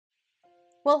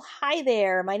Well, hi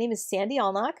there. My name is Sandy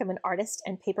Allnock. I'm an artist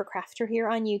and paper crafter here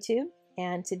on YouTube.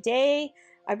 And today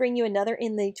I bring you another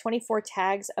in the 24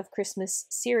 Tags of Christmas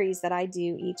series that I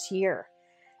do each year.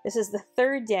 This is the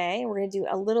third day. We're going to do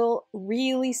a little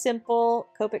really simple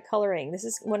Copic coloring. This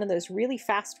is one of those really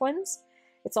fast ones.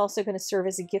 It's also going to serve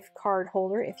as a gift card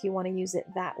holder if you want to use it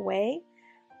that way.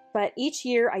 But each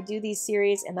year I do these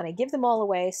series and then I give them all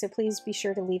away. So please be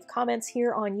sure to leave comments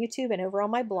here on YouTube and over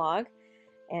on my blog.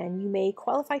 And you may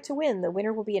qualify to win. The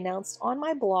winner will be announced on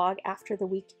my blog after the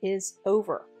week is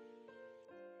over.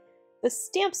 The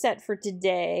stamp set for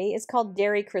today is called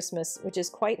Dairy Christmas, which is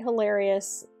quite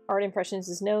hilarious. Art Impressions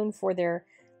is known for their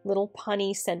little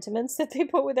punny sentiments that they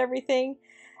put with everything.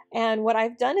 And what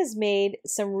I've done is made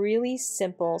some really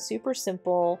simple, super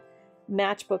simple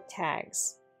matchbook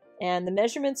tags. And the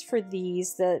measurements for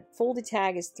these, the folded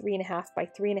tag is 3.5 by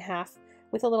 3.5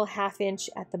 with a little 1/2 inch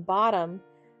at the bottom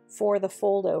for the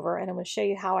fold over, and I'm going to show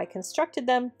you how I constructed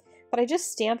them. But I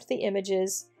just stamped the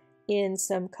images in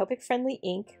some Copic friendly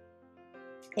ink,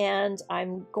 and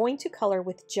I'm going to color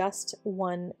with just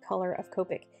one color of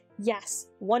Copic. Yes,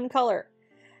 one color.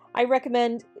 I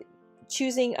recommend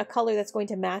choosing a color that's going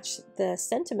to match the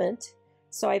sentiment,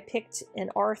 so I picked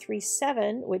an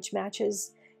R37 which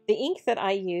matches the ink that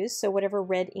I use. So whatever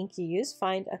red ink you use,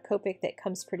 find a Copic that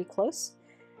comes pretty close,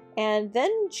 and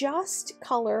then just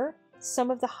color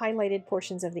some of the highlighted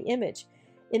portions of the image.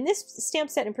 In this stamp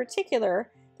set in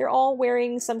particular, they're all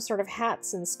wearing some sort of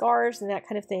hats and scarves and that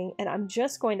kind of thing, and I'm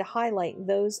just going to highlight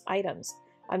those items.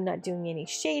 I'm not doing any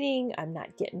shading, I'm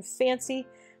not getting fancy.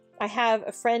 I have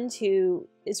a friend who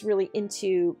is really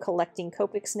into collecting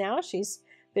Copics now. She's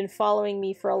been following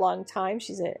me for a long time.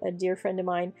 She's a dear friend of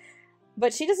mine,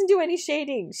 but she doesn't do any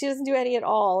shading. She doesn't do any at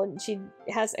all, and she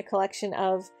has a collection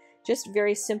of just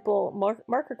very simple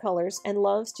marker colors and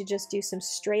loves to just do some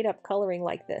straight up coloring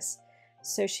like this.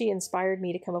 So she inspired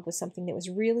me to come up with something that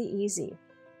was really easy.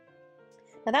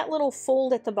 Now that little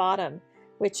fold at the bottom,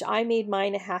 which I made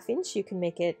mine a 1/2 inch, you can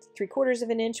make it 3/4 of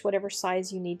an inch, whatever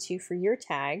size you need to for your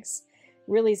tags.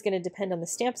 Really is going to depend on the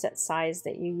stamp set size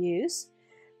that you use.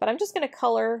 But I'm just going to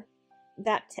color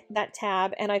that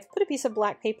tab, and I've put a piece of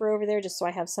black paper over there just so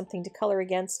I have something to color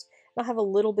against. I'll have a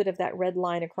little bit of that red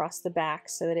line across the back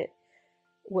so that it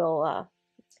will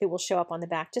show up on the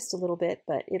back just a little bit,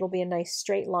 but it'll be a nice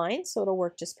straight line, so it'll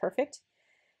work just perfect.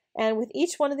 And with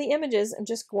each one of the images, I'm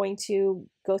just going to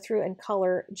go through and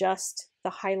color just the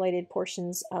highlighted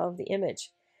portions of the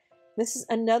image. This is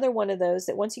another one of those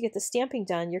that once you get the stamping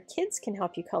done, your kids can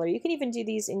help you color. You can even do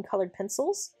these in colored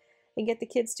pencils and get the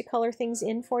kids to color things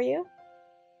in for you.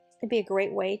 It'd be a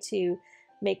great way to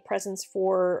make presents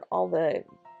for all the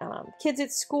kids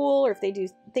at school, or if they do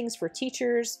things for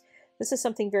teachers. This is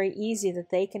something very easy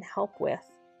that they can help with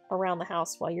around the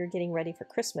house while you're getting ready for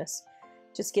Christmas.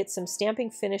 Just get some stamping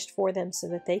finished for them so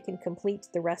that they can complete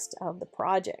the rest of the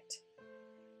project.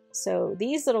 So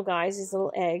these little guys, these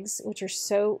little eggs, which are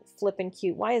so flippin'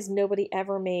 cute. Why has nobody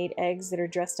ever made eggs that are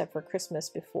dressed up for Christmas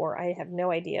before? I have no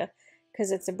idea,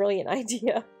 because it's a brilliant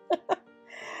idea.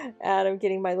 And I'm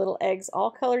getting my little eggs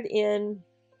all colored in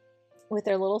with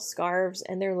their little scarves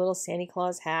and their little Santa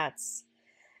Claus hats.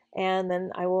 And then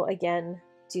I will again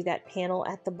do that panel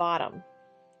at the bottom.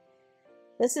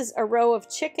 This is a row of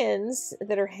chickens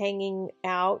that are hanging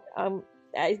out.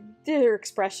 Their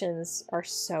expressions are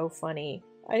so funny.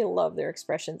 I love their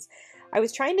expressions. I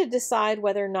was trying to decide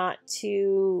whether or not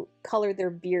to color their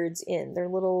beards in, their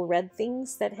little red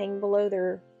things that hang below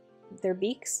their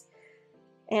beaks.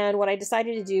 And what I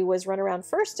decided to do was run around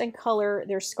first and color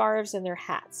their scarves and their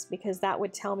hats, because that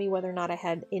would tell me whether or not I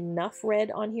had enough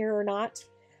red on here or not,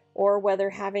 or whether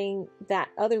having that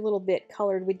other little bit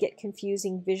colored would get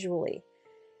confusing visually.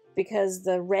 Because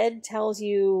the red tells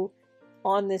you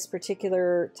on this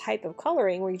particular type of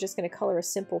coloring, where you're just going to color a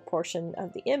simple portion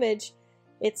of the image,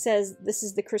 it says this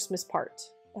is the Christmas part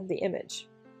of the image.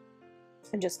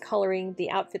 I'm just coloring the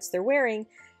outfits they're wearing.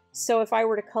 So if I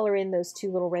were to color in those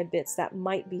two little red bits, that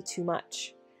might be too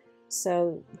much.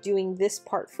 So doing this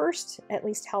part first at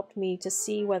least helped me to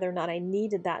see whether or not I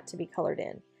needed that to be colored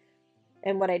in.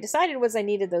 And what I decided was I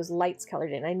needed those lights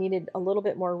colored in. I needed a little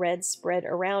bit more red spread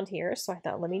around here, so I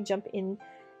thought, let me jump in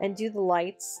and do the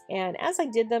lights. And as I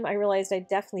did them, I realized I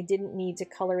definitely didn't need to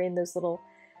color in those little,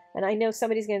 and I know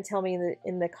somebody's going to tell me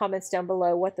in the comments down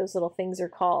below what those little things are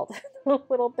called. The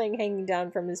little thing hanging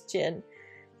down from his chin.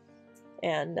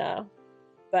 And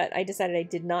but I decided I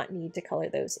did not need to color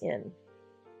those in.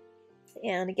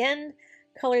 And again,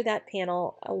 color that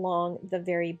panel along the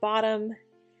very bottom.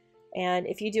 And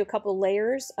if you do a couple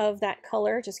layers of that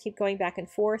color, just keep going back and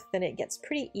forth, then it gets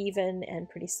pretty even and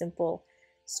pretty simple,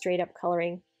 straight up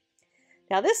coloring.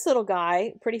 Now this little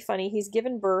guy, pretty funny, he's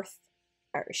given birth,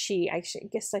 or I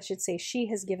guess I should say she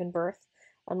has given birth,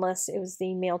 unless it was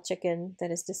the male chicken that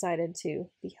has decided to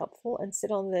be helpful and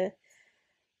sit on the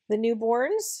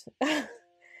newborns,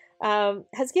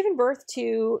 has given birth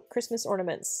to Christmas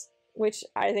ornaments, which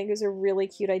I think is a really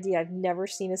cute idea. I've never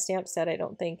seen a stamp set, I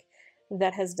don't think,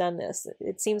 that has done this.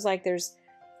 It seems like there's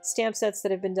stamp sets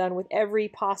that have been done with every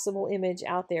possible image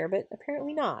out there, but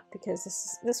apparently not, because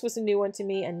this was a new one to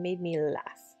me and made me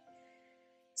laugh.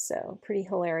 So pretty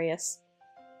hilarious.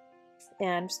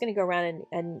 And I'm just going to go around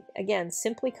and again,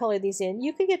 simply color these in.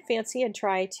 You could get fancy and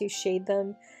try to shade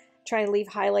them, try to leave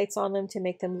highlights on them to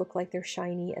make them look like they're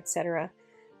shiny, etc.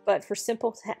 But for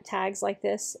simple tags like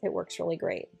this, it works really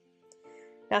great.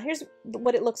 Now here's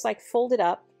what it looks like folded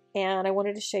up, and I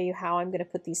wanted to show you how I'm going to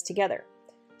put these together.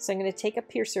 So I'm going to take a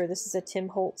piercer. This is a Tim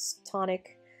Holtz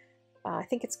tonic. I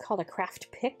think it's called a craft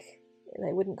pick.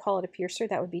 I wouldn't call it a piercer.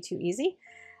 That would be too easy.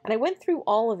 And I went through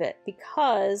all of it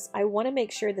because I want to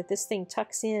make sure that this thing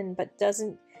tucks in but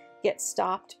doesn't get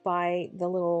stopped by the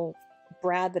little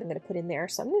brad that I'm going to put in there.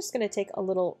 So I'm just going to take a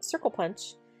little circle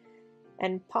punch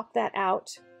and pop that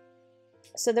out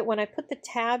so that when I put the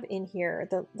tab in here,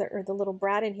 the little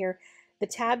brad in here, the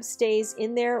tab stays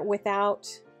in there without,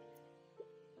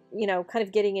 you know, kind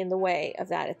of getting in the way of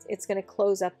that. It's going to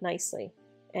close up nicely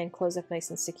and close up nice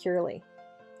and securely.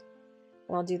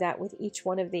 And I'll do that with each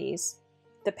one of these.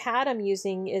 The pad I'm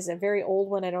using is a very old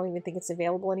one. I don't even think it's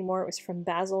available anymore. It was from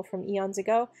Basil from eons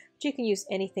ago, but you can use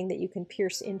anything that you can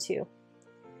pierce into.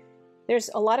 There's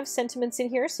a lot of sentiments in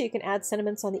here, so you can add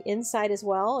sentiments on the inside as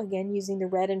well, again using the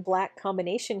red and black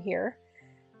combination here.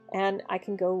 And I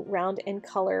can go round and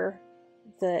color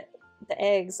the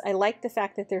eggs. I like the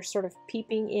fact that they're sort of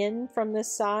peeping in from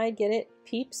this side. Get it?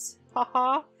 Peeps.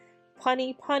 Haha.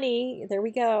 Punny, punny. There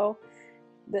we go.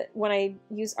 When I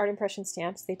use art impression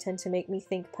stamps, they tend to make me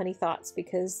think punny thoughts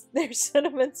because their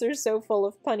sentiments are so full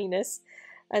of punniness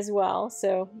as well.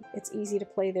 So it's easy to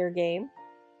play their game.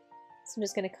 So I'm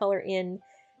just going to color in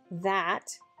that.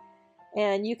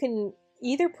 And you can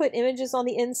either put images on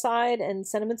the inside and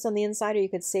sentiments on the inside, or you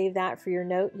could save that for your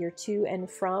note, your to and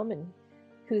from, and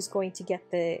who's going to get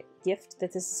the gift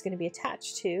that this is going to be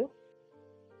attached to.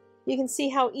 You can see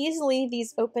how easily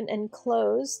these open and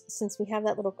close, since we have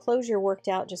that little closure worked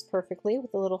out just perfectly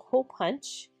with a little hole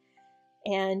punch.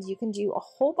 And you can do a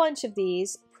whole bunch of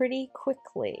these pretty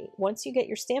quickly once you get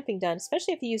your stamping done,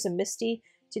 especially if you use a MISTI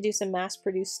to do some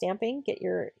mass-produced stamping. Get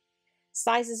your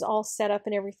sizes all set up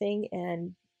and everything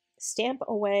and stamp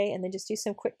away, and then just do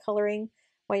some quick coloring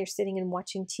while you're sitting and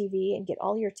watching TV and get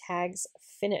all your tags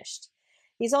finished.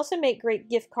 These also make great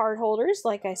gift card holders,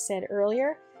 like I said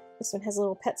earlier. This one has a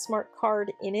little PetSmart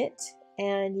card in it,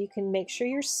 and you can make sure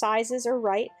your sizes are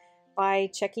right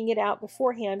by checking it out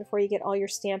beforehand before you get all your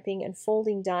stamping and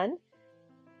folding done.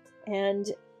 And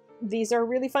these are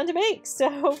really fun to make,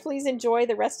 so please enjoy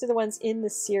the rest of the ones in the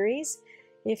series.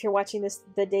 If you're watching this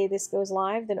the day this goes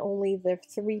live, then only the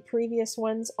 3 previous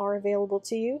ones are available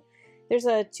to you. There's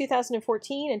a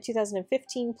 2014 and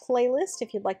 2015 playlist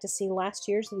if you'd like to see last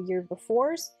year's or the year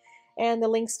before's. And the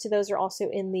links to those are also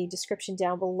in the description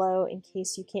down below in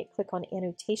case you can't click on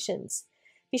annotations.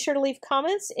 Be sure to leave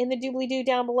comments in the doobly-doo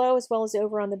down below as well as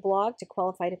over on the blog to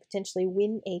qualify to potentially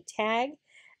win a tag.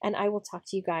 And I will talk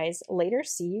to you guys later.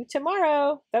 See you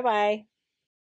tomorrow. Bye-bye.